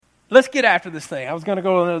let's get after this thing. I was going to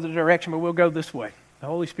go another direction, but we'll go this way. The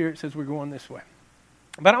Holy Spirit says we're going this way.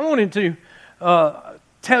 But I wanted to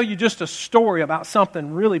tell you just a story about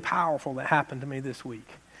something really powerful that happened to me this week.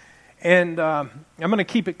 And I'm going to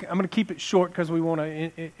keep it short because we want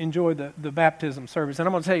to enjoy the baptism service. And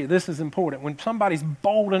I'm going to tell you, this is important. When somebody's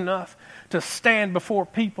bold enough to stand before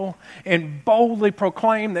people and boldly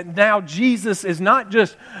proclaim that now Jesus is not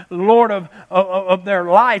just Lord of their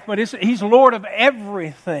life, but He's Lord of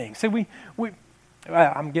everything. See,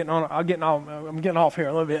 I'm getting off here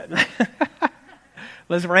a little bit.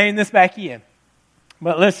 Let's rein this back in.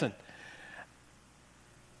 But listen,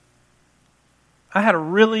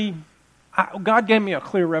 God gave me a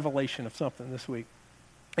clear revelation of something this week,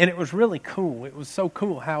 and it was really cool. It was so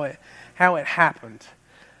cool how it happened.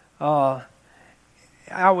 About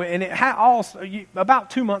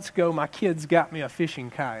 2 months ago, my kids got me a fishing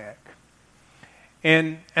kayak,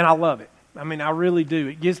 and I love it. I mean, I really do.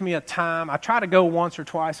 It gives me a time. I try to go once or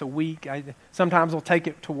twice a week. Sometimes I'll take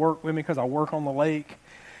it to work with me because I work on the lake,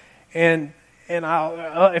 and if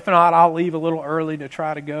not, I'll leave a little early to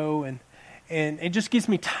try to go and it just gives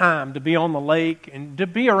me time to be on the lake and to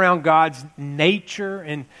be around God's nature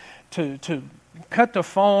and to cut the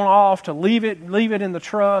phone off, to leave it in the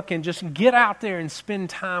truck and just get out there and spend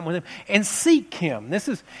time with Him and seek Him.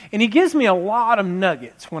 And He gives me a lot of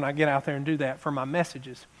nuggets when I get out there and do that for my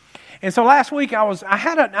messages. And so last week I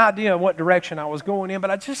had an idea of what direction I was going in, but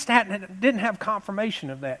I just didn't have confirmation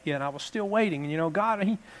of that yet. I was still waiting. And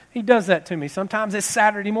God, He does that to me. Sometimes it's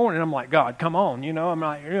Saturday morning. I'm like, God, come on. I'm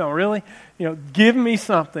like, really? Give me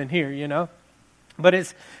something here, But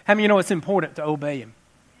it's important to obey Him.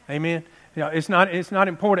 Amen. It's not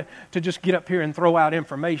important to just get up here and throw out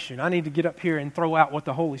information. I need to get up here and throw out what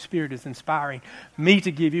the Holy Spirit is inspiring me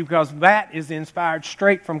to give you, because that is inspired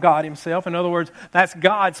straight from God Himself. In other words, that's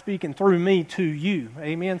God speaking through me to you.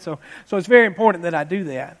 Amen. So it's very important that I do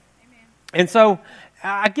that. Amen. And so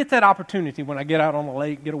I get that opportunity when I get out on the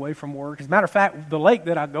lake, get away from work. As a matter of fact, the lake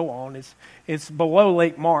that I go on it's below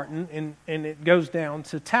Lake Martin, and it goes down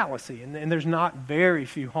to Tallahassee, and there's not very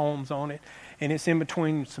few homes on it. And it's in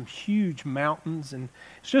between some huge mountains, and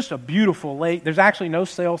it's just a beautiful lake. There's actually no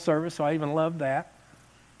cell service, so I even love that.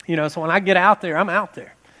 So when I get out there, I'm out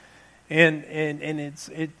there, and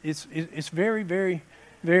it's very, very,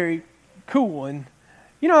 very cool. And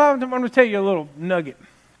I'm going to tell you a little nugget,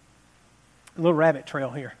 a little rabbit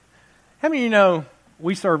trail here. How many of you know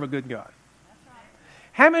we serve a good God? That's right.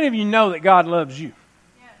 How many of you know that God loves you?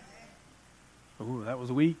 Yes. Ooh, that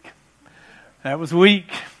was weak. That was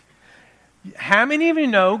weak. How many of you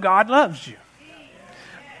know God loves you?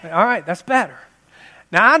 All right, that's better.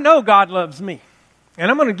 Now, I know God loves me. And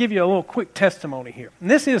I'm going to give you a little quick testimony here. And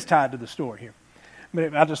this is tied to the story here.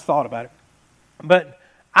 But I just thought about it. But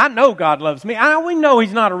I know God loves me. We know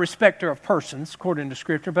He's not a respecter of persons, according to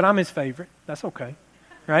Scripture, but I'm His favorite. That's okay.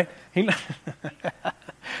 Right?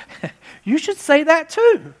 You should say that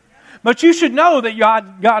too. But you should know that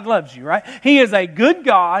God loves you, right? He is a good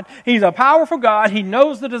God. He's a powerful God. He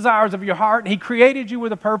knows the desires of your heart. He created you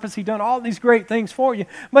with a purpose. He's done all these great things for you.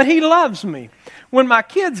 But He loves me. When my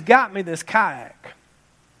kids got me this kayak,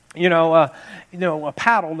 a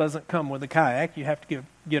paddle doesn't come with a kayak. You have to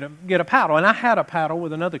get a paddle. And I had a paddle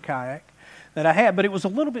with another kayak that I had, but it was a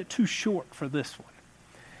little bit too short for this one.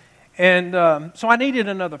 And so I needed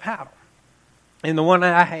another paddle. And the one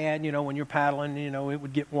that I had, when you're paddling, it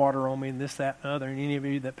would get water on me and this, that, and the other. And any of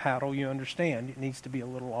you that paddle, you understand it needs to be a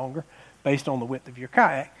little longer based on the width of your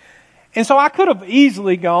kayak. And so I could have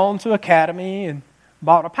easily gone to Academy and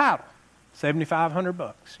bought a paddle,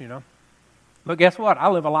 $7,500, But guess what? I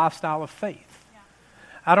live a lifestyle of faith.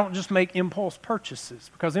 I don't just make impulse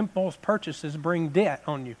purchases, because impulse purchases bring debt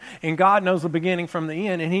on you. And God knows the beginning from the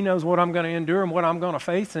end, and He knows what I'm going to endure and what I'm going to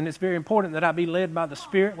face. And it's very important that I be led by the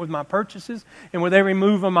Spirit with my purchases and with every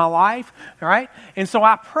move of my life. All right? And so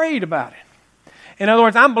I prayed about it. In other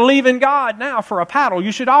words, I'm believing God now for a paddle.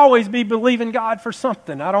 You should always be believing God for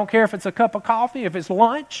something. I don't care if it's a cup of coffee, if it's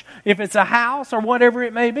lunch, if it's a house, or whatever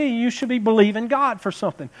it may be. You should be believing God for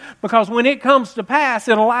something. Because when it comes to pass,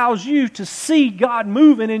 it allows you to see God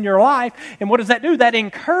moving in your life. And what does that do? That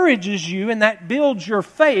encourages you and that builds your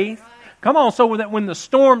faith. Come on, so that when the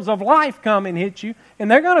storms of life come and hit you,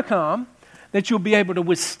 and they're going to come, that you'll be able to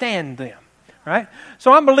withstand them. Right?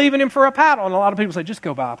 So I'm believing Him for a paddle. And a lot of people say, just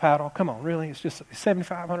go buy a paddle. Come on, really? It's just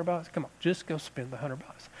 $7,500. Come on, just go spend the $100.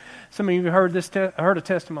 Some of you heard a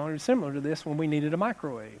testimony similar to this when we needed a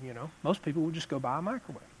microwave. Most people would just go buy a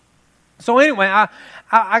microwave. So anyway,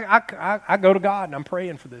 I go to God and I'm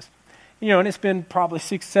praying for this. And it's been probably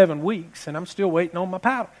 6-7 weeks and I'm still waiting on my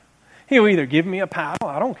paddle. He'll either give me a paddle.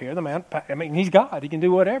 I don't care. The man, I mean, he's God. He can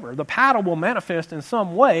do whatever. The paddle will manifest in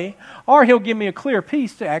some way, or he'll give me a clear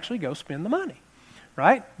piece to actually go spend the money.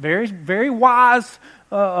 Right? Very, very wise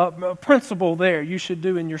principle there you should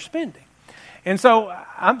do in your spending. And so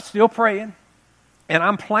I'm still praying, and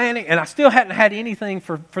I'm planning, and I still hadn't had anything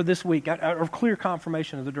for this week, a clear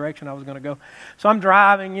confirmation of the direction I was going to go. So I'm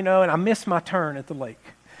driving, and I miss my turn at the lake.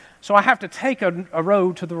 So I have to take a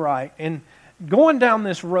road to the right, and going down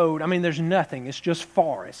this road, I mean, there's nothing. It's just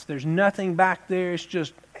forest. There's nothing back there. It's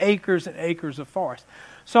just acres and acres of forest.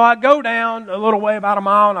 So I go down a little way, about a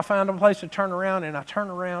mile, and I find a place to turn around, and I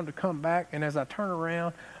turn around to come back, and as I turn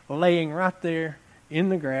around, laying right there in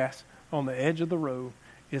the grass on the edge of the road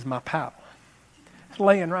is my paddle. It's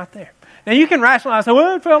laying right there. Now, you can rationalize,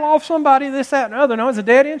 well, it fell off somebody, this, that, and the other. No, it's a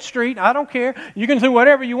dead-end street. I don't care. You can do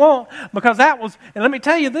whatever you want, because that was, and let me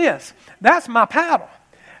tell you this, that's my paddle.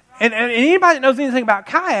 And anybody that knows anything about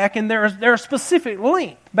kayaking, there's a specific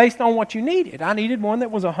length based on what you needed. I needed one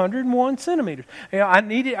that was 101 centimeters. I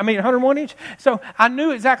needed 101 inches. So I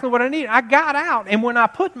knew exactly what I needed. I got out, and when I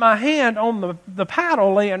put my hand on the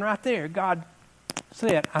paddle laying right there, God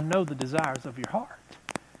said, I know the desires of your heart.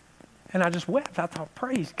 And I just wept. I thought,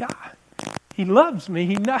 praise God. He loves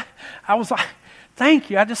me. I was like,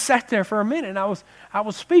 thank you. I just sat there for a minute, and I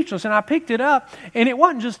was speechless, and I picked it up, and it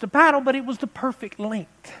wasn't just a paddle, but it was the perfect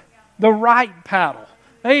length. The right paddle.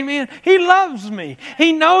 Amen. He loves me.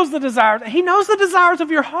 He knows the desires. He knows the desires of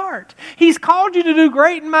your heart. He's called you to do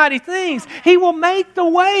great and mighty things. He will make the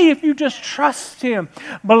way if you just trust Him,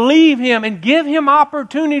 believe Him, and give Him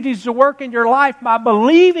opportunities to work in your life by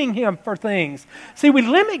believing Him for things. See, we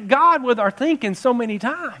limit God with our thinking so many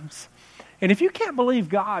times. And if you can't believe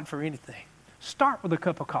God for anything, start with a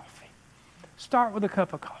cup of coffee. Start with a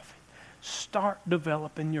cup of coffee. Start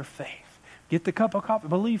developing your faith. Get the cup of coffee.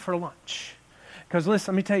 Believe for lunch. Because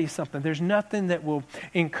listen, let me tell you something. There's nothing that will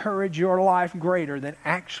encourage your life greater than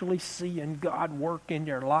actually seeing God work in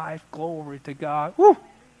your life. Glory to God. Woo!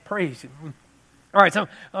 Praise Him. All right, so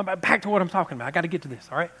back to what I'm talking about. I got to get to this.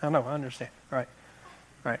 All right? I know. I understand. All right.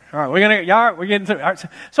 All right. We're getting to it. All right.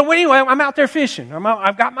 So anyway, I'm out there fishing.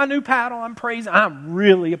 I've got my new paddle. I'm praising. I'm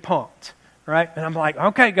really pumped. Right? And I'm like,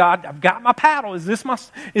 okay, God, I've got my paddle. Is this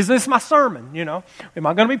my sermon? Am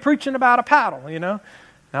I going to be preaching about a paddle? I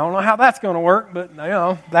don't know how that's going to work, but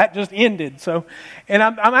that just ended. So, and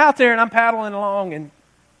I'm out there and I'm paddling along, and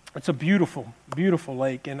it's a beautiful, beautiful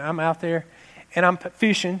lake. And I'm out there and I'm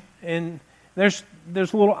fishing, and there's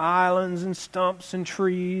little islands and stumps and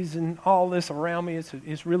trees and all this around me.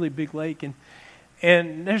 It's really a big lake, and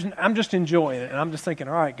I'm just enjoying it. And I'm just thinking,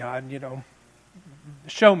 all right, God,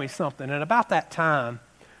 show me something. And about that time,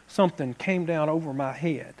 something came down over my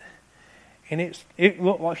head. And it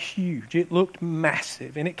looked like huge. It looked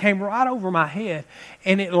massive. And it came right over my head,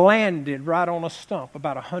 and it landed right on a stump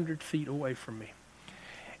about 100 feet away from me.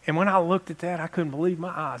 And when I looked at that, I couldn't believe my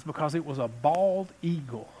eyes, because it was a bald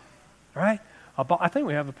eagle. Right? I think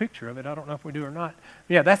we have a picture of it. I don't know if we do or not.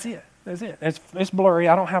 Yeah, that's it. That's it. It's blurry.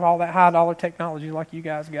 I don't have all that high-dollar technology like you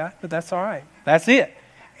guys got, but that's all right. That's it.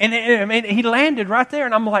 And he landed right there,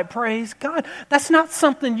 and I'm like, praise God. That's not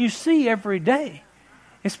something you see every day,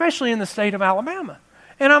 especially in the state of Alabama.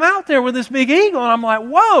 And I'm out there with this big eagle, and I'm like,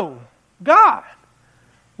 whoa, God,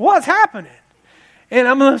 what's happening? And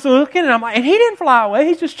I'm just looking, and I'm like, and he didn't fly away.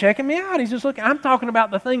 He's just checking me out. He's just looking. I'm talking about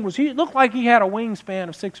the thing it looked like he had a wingspan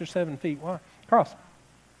of 6 or 7 feet across.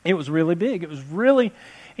 It was really big. It was really,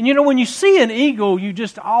 and when you see an eagle, you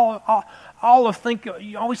just you always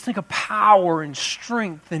think of power and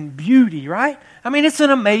strength and beauty, right? I mean, it's an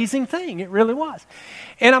amazing thing. It really was.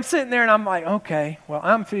 And I'm sitting there and I'm like, okay, well,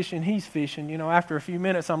 I'm fishing, he's fishing. After a few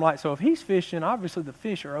minutes, I'm like, so if he's fishing, obviously the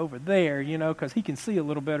fish are over there, because he can see a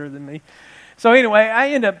little better than me. So anyway, I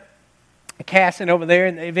end up casting over there,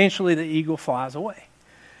 and eventually the eagle flies away.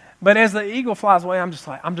 But as the eagle flies away,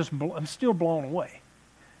 I'm still blown away.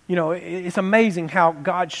 It's amazing how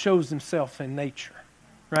God shows Himself in nature.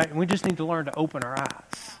 Right? And we just need to learn to open our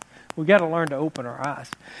eyes. We've got to learn to open our eyes.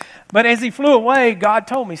 But as he flew away, God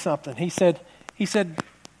told me something. He said,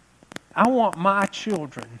 I want my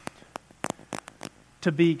children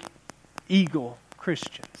to be eagle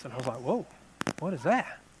Christians. And I was like, whoa, what is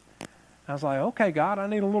that? I was like, okay, God, I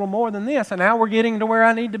need a little more than this. And now we're getting to where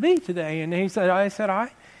I need to be today. And I said, all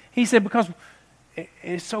right. He said, because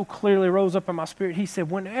it so clearly rose up in my spirit. He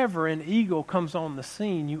said, whenever an eagle comes on the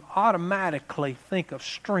scene, you automatically think of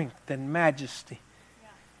strength and majesty. Yeah.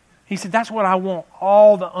 He said, that's what I want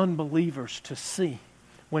all the unbelievers to see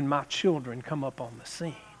when my children come up on the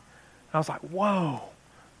scene. I was like, whoa,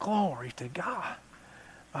 glory to God.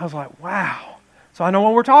 I was like, wow. So I know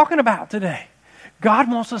what we're talking about today.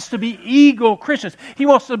 God wants us to be eagle Christians. He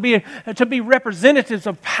wants to be representatives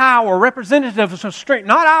of power, representatives of strength.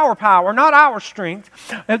 Not our power, not our strength,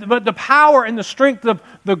 but the power and the strength of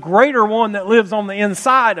the greater one that lives on the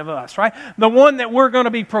inside of us, right? The one that we're going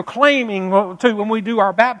to be proclaiming to when we do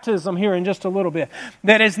our baptism here in just a little bit.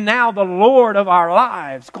 That is now the Lord of our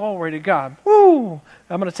lives. Glory to God. Woo!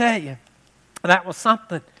 I'm going to tell you, that was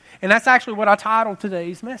something. And that's actually what I titled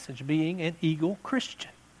today's message, Being an Eagle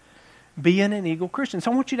Christian. Being an eagle Christian.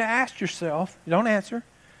 So I want you to ask yourself, don't answer,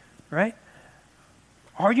 right?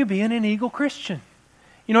 Are you being an eagle Christian?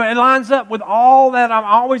 You know, it lines up with all that I'm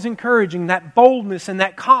always encouraging, that boldness and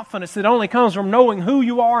that confidence that only comes from knowing who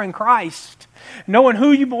you are in Christ. Knowing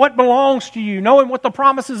what belongs to you, knowing what the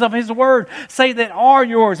promises of His Word say that are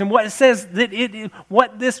yours, and what it says that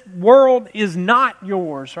what this world is not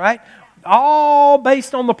yours, right? All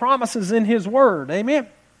based on the promises in His Word. Amen?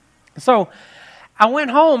 So, I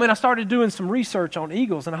went home and I started doing some research on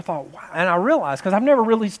eagles, and I thought, wow, and I realized, because I've never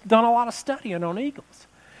really done a lot of studying on eagles.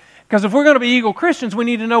 Because if we're going to be eagle Christians, we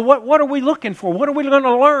need to know what are we looking for? What are we going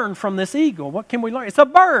to learn from this eagle? What can we learn? It's a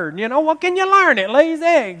bird, you know. What can you learn? It lays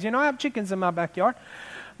eggs. You know, I have chickens in my backyard.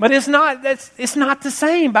 But it's not the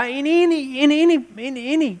same by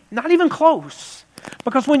any, not even close.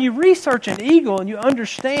 Because when you research an eagle and you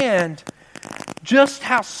understand just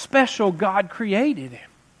how special God created him,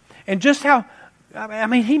 and just how, I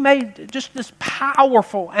mean, He made just this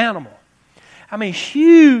powerful animal. I mean,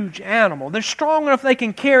 huge animal. They're strong enough they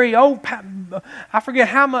can carry, I forget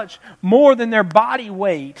how much more than their body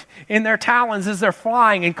weight in their talons as they're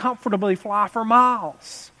flying, and comfortably fly for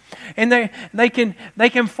miles. And they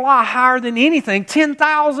can fly higher than anything.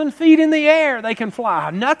 10,000 feet in the air they can fly.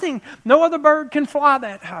 No other bird can fly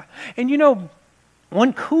that high. And you know,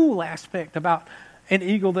 one cool aspect about an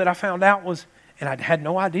eagle that I found out was, and I had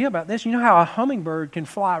no idea about this. You know how a hummingbird can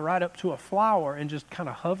fly right up to a flower and just kind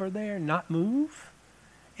of hover there and not move?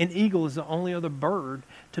 An eagle is the only other bird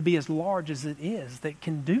to be as large as it is that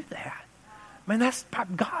can do that. Man, that's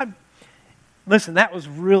God. Listen, that was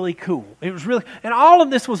really cool. It was really, and all of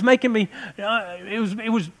this was making me.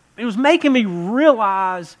 It was making me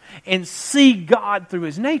realize and see God through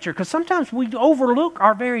His nature. Because sometimes we overlook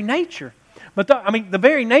our very nature. But the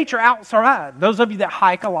very nature outside, those of you that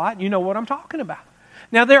hike a lot, you know what I'm talking about.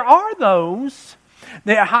 Now, there are those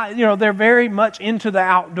that, they're very much into the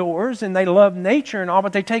outdoors and they love nature and all,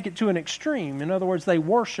 but they take it to an extreme. In other words, they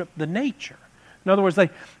worship the nature. In other words,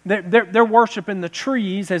 they're worshiping the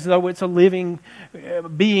trees as though it's a living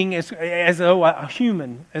being, as though a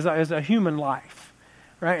human, as a human life,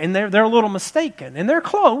 right? And they're a little mistaken, and they're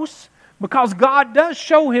close. Because God does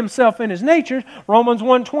show Himself in His nature. Romans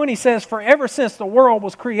 1:20 says, "For ever since the world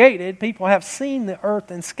was created, people have seen the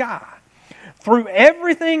earth and sky. Through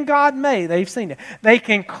everything God made, they've seen it. They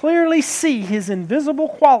can clearly see His invisible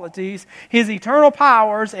qualities, His eternal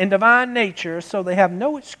powers, and divine nature, so they have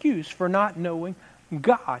no excuse for not knowing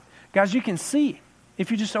God." Guys, you can see it.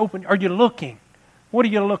 If you just open, are you looking? What are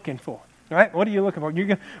you looking for? Right? What are you looking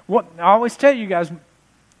for? I always tell you guys,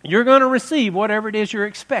 you're going to receive whatever it is you're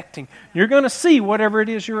expecting. You're going to see whatever it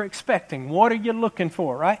is you're expecting. What are you looking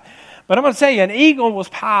for, right? But I'm going to tell you, an eagle was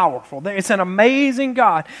powerful. It's an amazing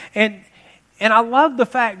God. And I love the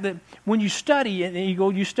fact that when you study an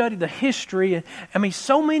eagle, you study the history. I mean,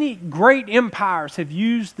 so many great empires have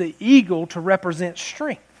used the eagle to represent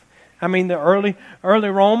strength. I mean, the early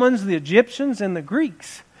Romans, the Egyptians, and the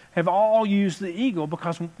Greeks have all used the eagle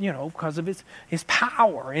because of its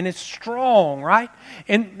power and it's strong, right?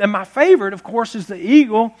 And my favorite, of course, is the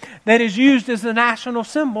eagle that is used as the national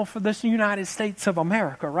symbol for this United States of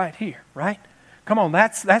America right here, right? Come on,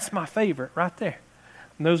 that's my favorite right there.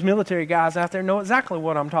 And those military guys out there know exactly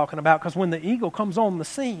what I'm talking about, because when the eagle comes on the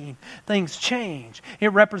scene, things change.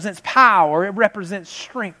 It represents power. It represents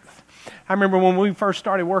strength. I remember when we first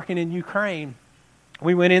started working in Ukraine,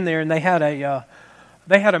 we went in there and they had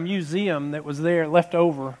a museum that was there left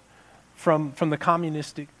over from the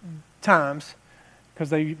communistic times, because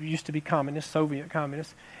they used to be communists, Soviet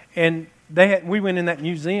communists. And we went in that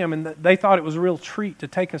museum, and they thought it was a real treat to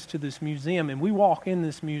take us to this museum. And we walk in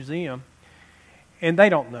this museum, and they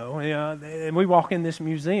don't know. And we walk in this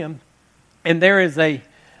museum, and there is a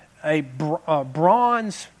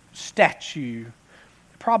bronze statue,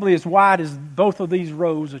 probably as wide as both of these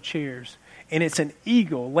rows of chairs. And it's an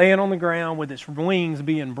eagle laying on the ground with its wings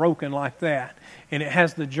being broken like that. And it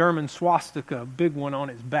has the German swastika, a big one on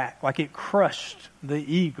its back, like it crushed the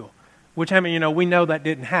eagle. Which, we know that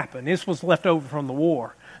didn't happen. This was left over from the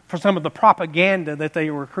war, for some of the propaganda that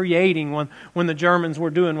they were creating when the Germans were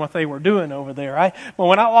doing what they were doing over there, right? Well,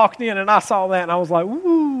 when I walked in and I saw that, and I was like,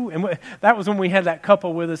 woo! And that was when we had that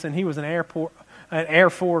couple with us, and he was an an Air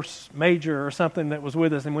Force major or something that was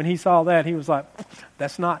with us, and when he saw that, he was like,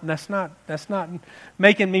 "That's not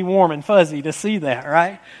making me warm and fuzzy to see that,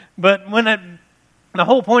 right?" But the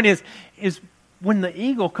whole point is when the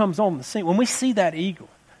eagle comes on the scene, when we see that eagle,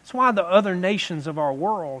 that's why the other nations of our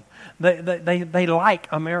world they like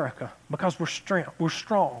America, because we're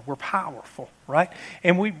strong, we're powerful, right?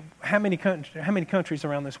 And how many countries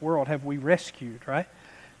around this world have we rescued, right?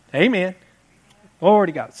 Amen. Glory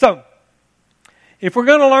to God. So, if we're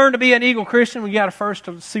going to learn to be an eagle Christian, we got to first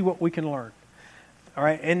see what we can learn. All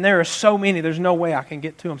right, and there are so many. There's no way I can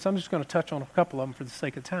get to them, so I'm just going to touch on a couple of them for the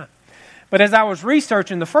sake of time. But as I was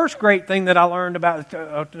researching, the first great thing that I learned about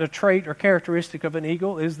the trait or characteristic of an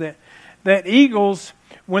eagle is that eagles,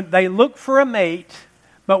 when they look for a mate,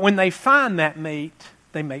 but when they find that mate,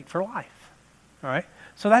 they mate for life. All right.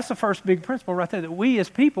 So that's the first big principle right there. That we as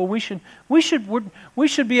people, we should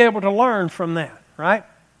be able to learn from that, right?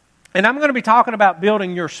 And I'm going to be talking about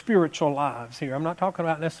building your spiritual lives here. I'm not talking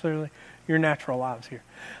about necessarily your natural lives here,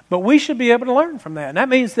 but we should be able to learn from that. And that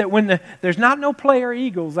means that when there's not no player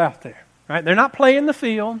eagles out there, right? They're not playing the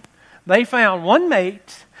field. They found one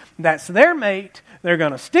mate. That's their mate. They're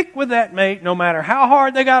going to stick with that mate no matter how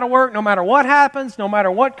hard they got to work, no matter what happens, no matter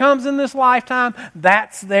what comes in this lifetime.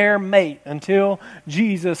 That's their mate until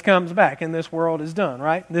Jesus comes back and this world is done,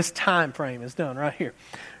 right? This time frame is done right here,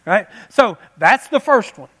 right? So that's the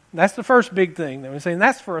first one. That's the first big thing that we're saying.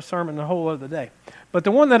 That's for a sermon the whole other day. But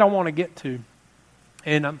the one that I want to get to,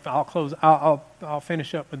 and I'll close. I'll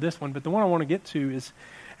finish up with this one. But the one I want to get to is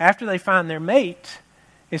after they find their mate,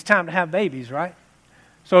 it's time to have babies, right?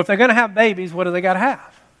 So if they're going to have babies, what do they got to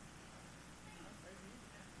have?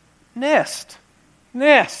 Nest.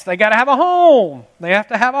 They got to have a home. They have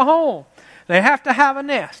to have a home. They have to have a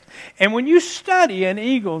nest. And when you study an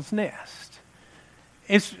eagle's nest,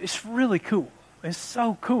 it's really cool. It's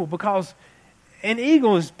so cool because an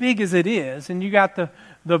eagle, as big as it is, and you got the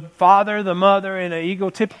father, the mother, and an eagle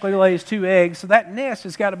typically lays 2 eggs, so that nest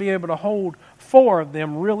has got to be able to hold 4 of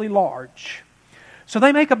them really large. So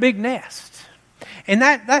they make a big nest. And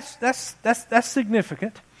that's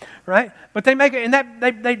significant, right? But they make it, and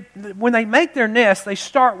they when they make their nest, they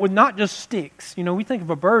start with not just sticks. You know, we think of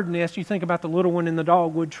a bird nest, you think about the little one in the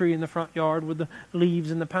dogwood tree in the front yard with the leaves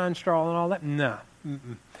and the pine straw and all that. No.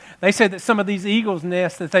 Mm-mm. They said that some of these eagles'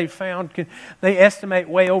 nests that they found, they estimate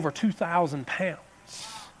weigh over 2,000 pounds.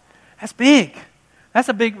 That's big. That's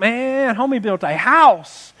a big, man. Homie built a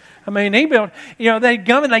house. I mean, he built, they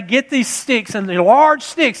come and they get these sticks, and they're large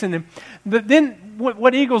sticks, and then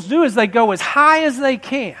what eagles do is they go as high as they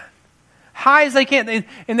can.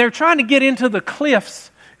 And they're trying to get into the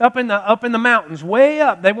cliffs up in the mountains, way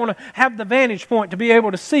up. They want to have the vantage point to be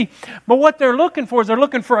able to see. But what they're looking for is they're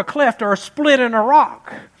looking for a cleft or a split in a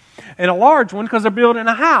rock. And a large one because they're building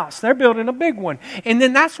a house. They're building a big one. And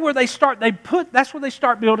then that's where they start. That's where they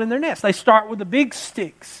start building their nest. They start with the big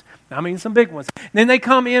sticks. Some big ones. Then they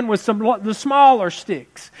come in with the smaller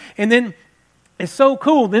sticks. And then it's so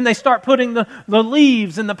cool. Then they start putting the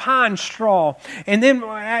leaves and the pine straw. And then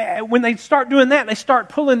when they start doing that, they start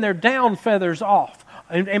pulling their down feathers off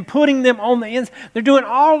and putting them on the ends. They're doing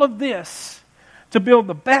all of this to build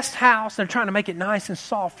the best house. They're trying to make it nice and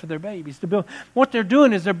soft for their babies. What they're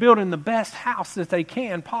doing is they're building the best house that they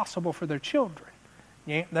can possible for their children.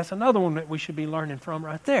 Yeah, that's another one that we should be learning from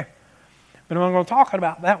right there. But I'm not going to talk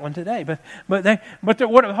about that one today. But the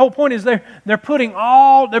whole point is they're building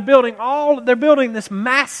this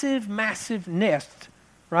massive nest,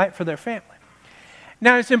 right, for their family.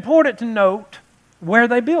 Now it's important to note where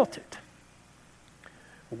they built it.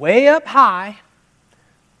 Way up high,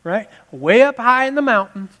 right? Way up high in the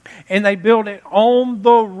mountains, and they built it on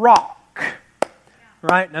the rock.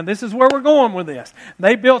 Right? Now this is where we're going with this.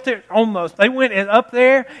 They built it they went up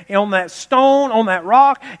there on that stone, on that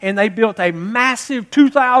rock, and they built a massive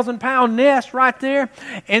 2,000-pound nest right there.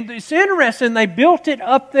 And it's interesting, they built it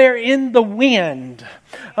up there in the wind,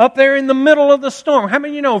 up there in the middle of the storm. How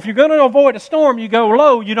many of you know if you're going to avoid a storm, you go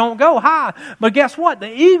low, you don't go high? But guess what?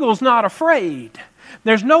 The eagle's not afraid.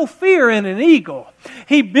 There's no fear in an eagle.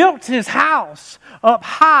 He built his house up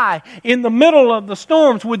high in the middle of the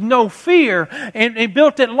storms with no fear. And he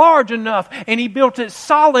built it large enough and he built it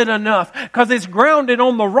solid enough because it's grounded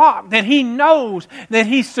on the rock that he knows that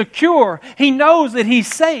he's secure. He knows that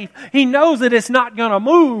he's safe. He knows that it's not going to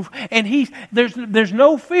move. And there's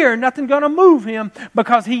no fear, nothing going to move him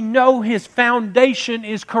because he knows his foundation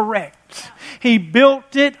is correct. He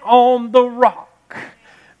built it on the rock.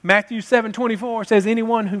 Matthew 7:24 says,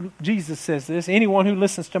 Jesus says this, anyone who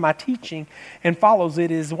listens to my teaching and follows it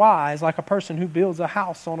is wise, like a person who builds a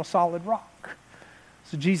house on a solid rock.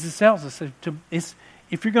 So Jesus tells us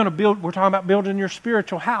if you're going to build, we're talking about building your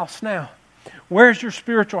spiritual house now. Where's your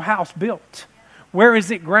spiritual house built? Where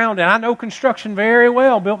is it grounded? I know construction very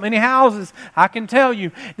well, built many houses. I can tell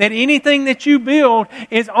you that anything that you build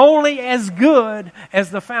is only as good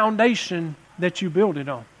as the foundation that you build it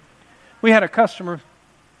on. We had a customer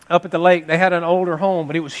up at the lake. They had an older home,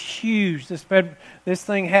 but it was huge. This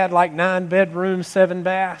thing had like 9 bedrooms, 7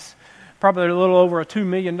 baths, probably a little over a $2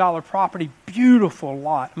 million property. Beautiful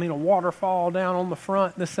lot. I mean, a waterfall down on the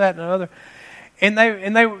front, this, that, and the other. And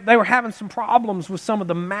they were having some problems with some of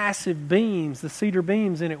the massive beams. The cedar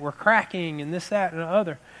beams in it were cracking and this, that, and the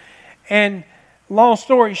other. And long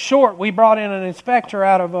story short, we brought in an inspector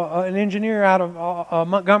out of an engineer out of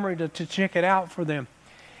Montgomery to check it out for them.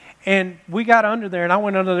 And we got under there, and I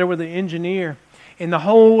went under there with the engineer. In the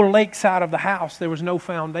whole lake side of the house, there was no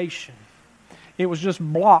foundation. It was just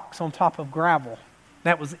blocks on top of gravel.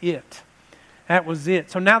 That was it. That was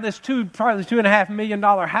it. So now this probably $2.5 million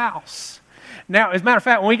house. Now, as a matter of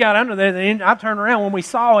fact, when we got under there, I turned around when we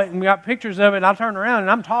saw it and we got pictures of it, and I turned around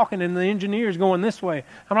and I'm talking and the engineer's going this way.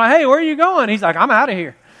 I'm like, hey, where are you going? He's like, I'm out of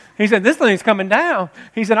here. He said, this thing's coming down.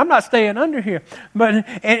 He said, I'm not staying under here. But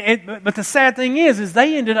the sad thing is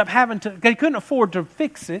they ended up they couldn't afford to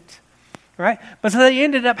fix it, right? But so they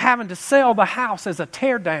ended up having to sell the house as a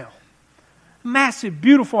tear down. Massive,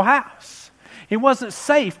 beautiful house. It wasn't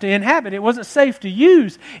safe to inhabit. It wasn't safe to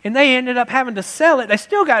use. And they ended up having to sell it. They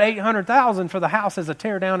still got $800,000 for the house as a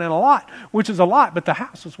tear down and a lot, which is a lot, but the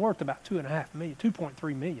house was worth about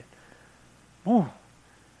 $2.3 million. Ooh.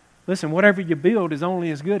 Listen, whatever you build is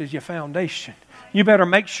only as good as your foundation. You better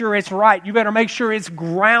make sure it's right. You better make sure it's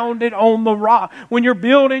grounded on the rock. When you're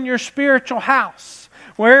building your spiritual house,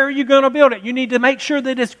 where are you going to build it? You need to make sure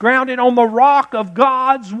that it's grounded on the rock of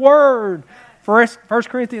God's Word. 1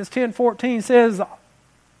 Corinthians 10:14 says,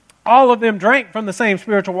 all of them drank from the same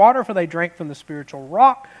spiritual water, for they drank from the spiritual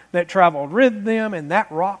rock that traveled with them, and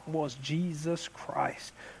that rock was Jesus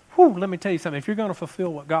Christ. Whew, let me tell you something. If you're going to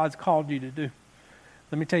fulfill what God's called you to do,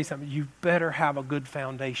 let me tell you something. You better have a good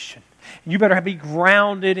foundation. You better be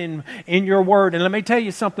grounded in your Word. And let me tell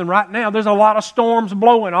you something right now. There's a lot of storms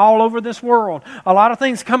blowing all over this world. A lot of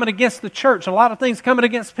things coming against the church. A lot of things coming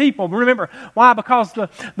against people. Remember, why? Because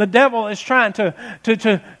the devil is trying to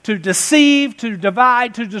deceive, to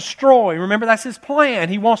divide, to destroy. Remember, that's his plan.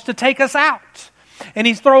 He wants to take us out. And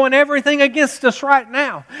he's throwing everything against us right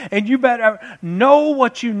now. And you better know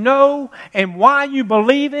what you know and why you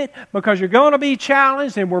believe it, because you're going to be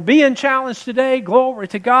challenged, and we're being challenged today. Glory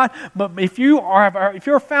to God. But if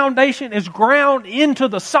your foundation is ground into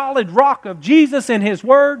the solid rock of Jesus and His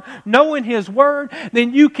Word, knowing His Word,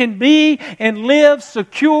 then you can be and live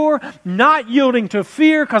secure, not yielding to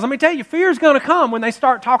fear. Because let me tell you, fear is going to come when they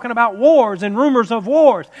start talking about wars and rumors of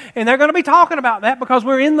wars. And they're going to be talking about that because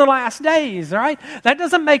we're in the last days, right? That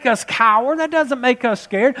doesn't make us coward. That doesn't make us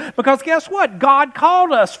scared. Because guess what? God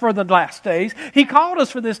called us for the last days. He called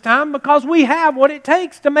us for this time because we have what it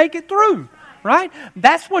takes to make it through. Right?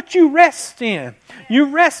 That's what you rest in. You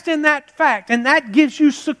rest in that fact, and that gives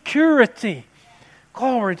you security.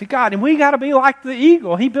 Glory to God. And we got to be like the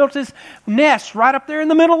eagle. He built his nest right up there in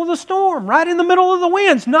the middle of the storm, right in the middle of the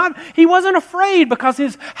winds. He wasn't afraid because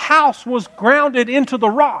his house was grounded into the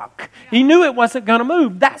rock. He knew it wasn't going to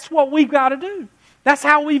move. That's what we've got to do. That's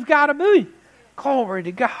how we've got to be. Glory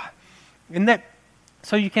to God. And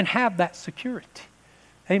so you can have that security.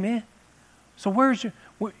 Amen. So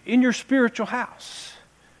in your spiritual house,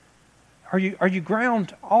 are you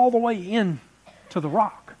ground all the way in to the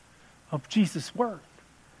rock of Jesus' Word?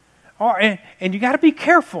 And you got to be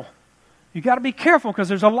careful. You got to be careful, because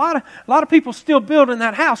there's a lot of people still building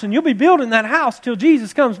that house, and you'll be building that house till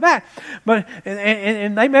Jesus comes back. But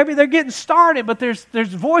maybe they're getting started, but there's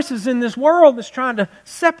voices in this world that's trying to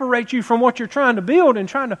separate you from what you're trying to build and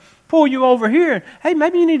trying to pull you over here. And, hey,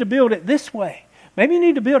 maybe you need to build it this way. Maybe you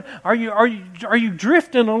need to build. Are you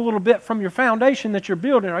drifting a little bit from your foundation that you're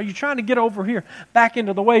building? Are you trying to get over here back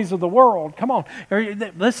into the ways of the world? Come on,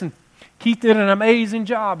 listen. Keith did an amazing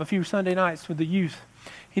job a few Sunday nights with the youth.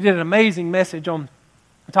 He did an amazing message on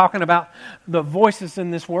talking about the voices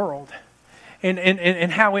in this world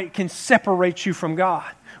and how it can separate you from God.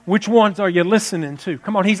 Which ones are you listening to?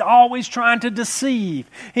 Come on, he's always trying to deceive.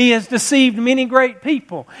 He has deceived many great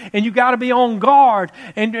people. And you got to be on guard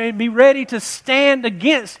and be ready to stand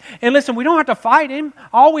against. And listen, we don't have to fight him.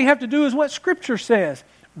 All we have to do is what Scripture says.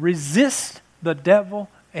 Resist the devil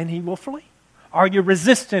and he will flee. Are you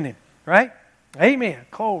resisting him? Right? Amen.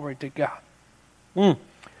 Glory to God.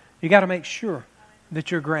 You got to make sure that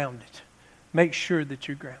you're grounded. Make sure that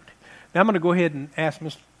you're grounded. Now I'm going to go ahead and ask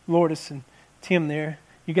Mr. Lourdes and Tim there.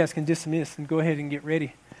 You guys can dismiss and go ahead and get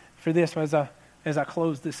ready for this as I as I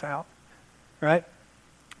close this out, right?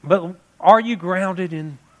 But are you grounded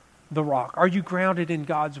in the rock? Are you grounded in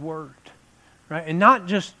God's Word? Right? And not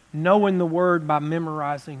just knowing the Word by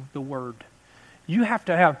memorizing the Word. You have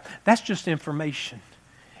to have, that's just information.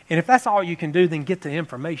 And if that's all you can do, then get the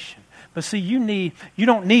information. But see, you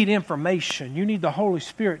don't need information. You need the Holy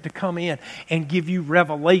Spirit to come in and give you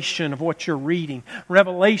revelation of what you're reading,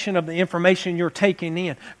 revelation of the information you're taking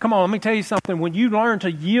in. Come on, let me tell you something. When you learn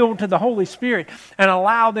to yield to the Holy Spirit and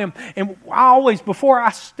allow them, and I always, before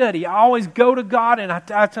I study, I always go to God and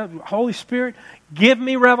I tell Holy Spirit, give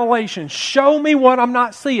me revelation. Show me what I'm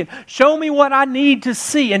not seeing. Show me what I need to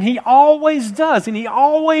see. And He always does, and He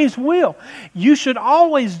always will. You should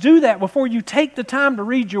always do that before you take the time to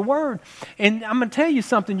read your Word. And I'm going to tell you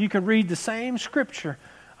something. You can read the same Scripture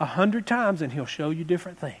 100 times, and He'll show you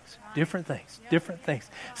different things. Different things. Different things.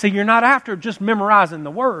 See, you're not after just memorizing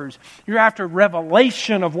the words. You're after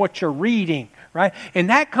revelation of what you're reading. Right? And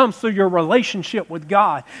that comes through your relationship with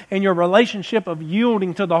God and your relationship of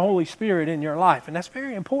yielding to the Holy Spirit in your life. And that's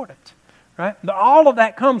very important. Right? All of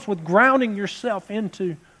that comes with grounding yourself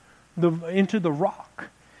into the rock,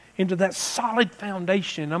 into that solid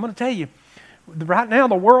foundation. I'm going to tell you, right now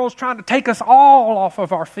the world's trying to take us all off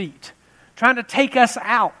of our feet, trying to take us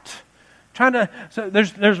out. So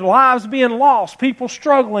there's lives being lost, people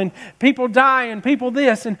struggling, people dying, people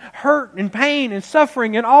this, and hurt and pain and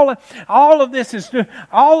suffering, and all of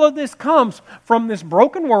this comes from this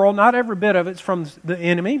broken world. Not every bit of it's from the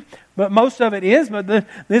enemy, but most of it is. But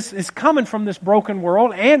this is coming from this broken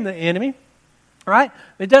world and the enemy, right?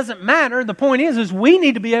 It doesn't matter. The point is we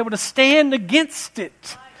need to be able to stand against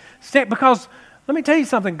it, because let me tell you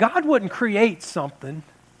something. God wouldn't create something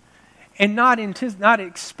and not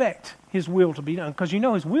expect His will to be done, because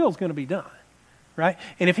His will is going to be done, right?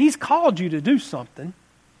 And if He's called you to do something,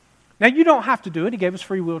 now you don't have to do it. He gave us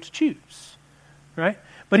free will to choose, right?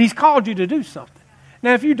 But He's called you to do something.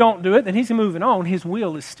 Now, if you don't do it, then He's moving on. His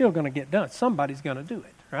will is still going to get done. Somebody's going to do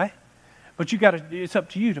it, right? But it's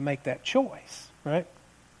up to you to make that choice, right?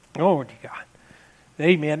 Glory to God.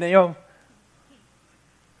 Amen.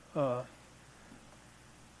 But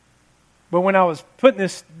when I was putting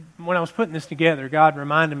this together, God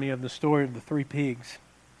reminded me of the story of the 3 pigs.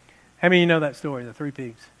 How many of you know that story, the 3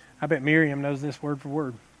 pigs? I bet Miriam knows this word for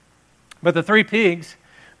word. But the 3 pigs,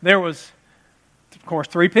 there was, of course,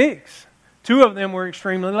 3 pigs. 2 of them were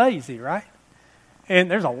extremely lazy, right? And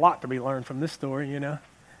there's a lot to be learned from this story,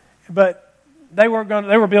 But they were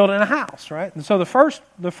building a house, right? And so the first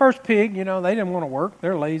pig, they didn't want to work.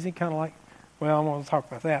 They're lazy, kind of like, well, I won't talk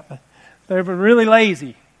about that, but they were really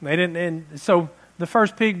lazy. They didn't, and so the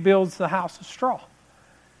first pig builds the house of straw,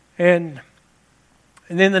 and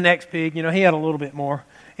then the next pig, he had a little bit more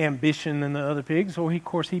ambition than the other pigs, so he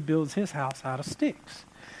builds his house out of sticks.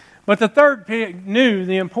 But the third pig knew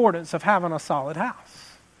the importance of having a solid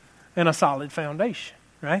house and a solid foundation,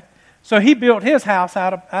 right? So he built his house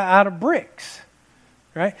out of bricks,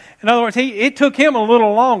 right? In other words, it took him a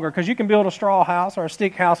little longer, because you can build a straw house or a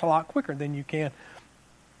stick house a lot quicker than you can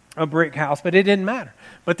a brick house, but it didn't matter.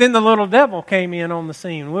 But then the little devil came in on the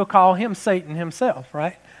scene. We'll call him Satan himself,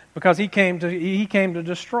 right? Because he came to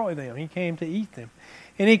destroy them. He came to eat them.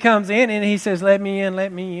 And he comes in and he says, let me in,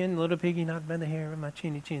 little piggy, not by the hair of my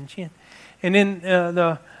chinny chin chin. And then,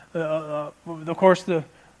 of course, the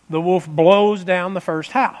wolf blows down the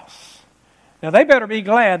first house. Now, they better be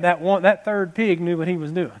glad that third pig knew what he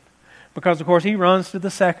was doing. Because, of course, he runs to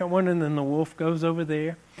the second one, and then the wolf goes over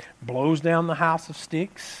there, blows down the house of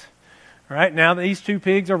sticks. Right now, these 2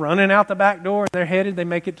 pigs are running out the back door, and they're headed. They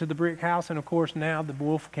make it to the brick house, and, of course, now the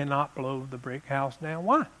wolf cannot blow the brick house down.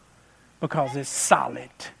 Why? Because it's solid.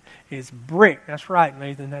 It's brick. That's right,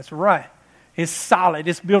 Nathan. That's right. It's solid.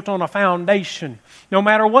 It's built on a foundation. No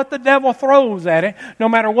matter what the devil throws at it, no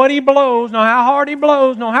matter what he blows, no how hard he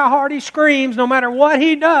blows, no how hard he screams, no matter what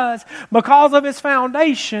he does, because of its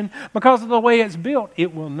foundation, because of the way it's built,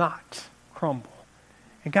 it will not crumble.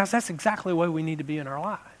 And guys, that's exactly the way we need to be in our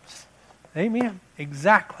lives. Amen.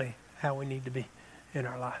 Exactly how we need to be in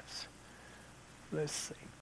our lives. Let's see.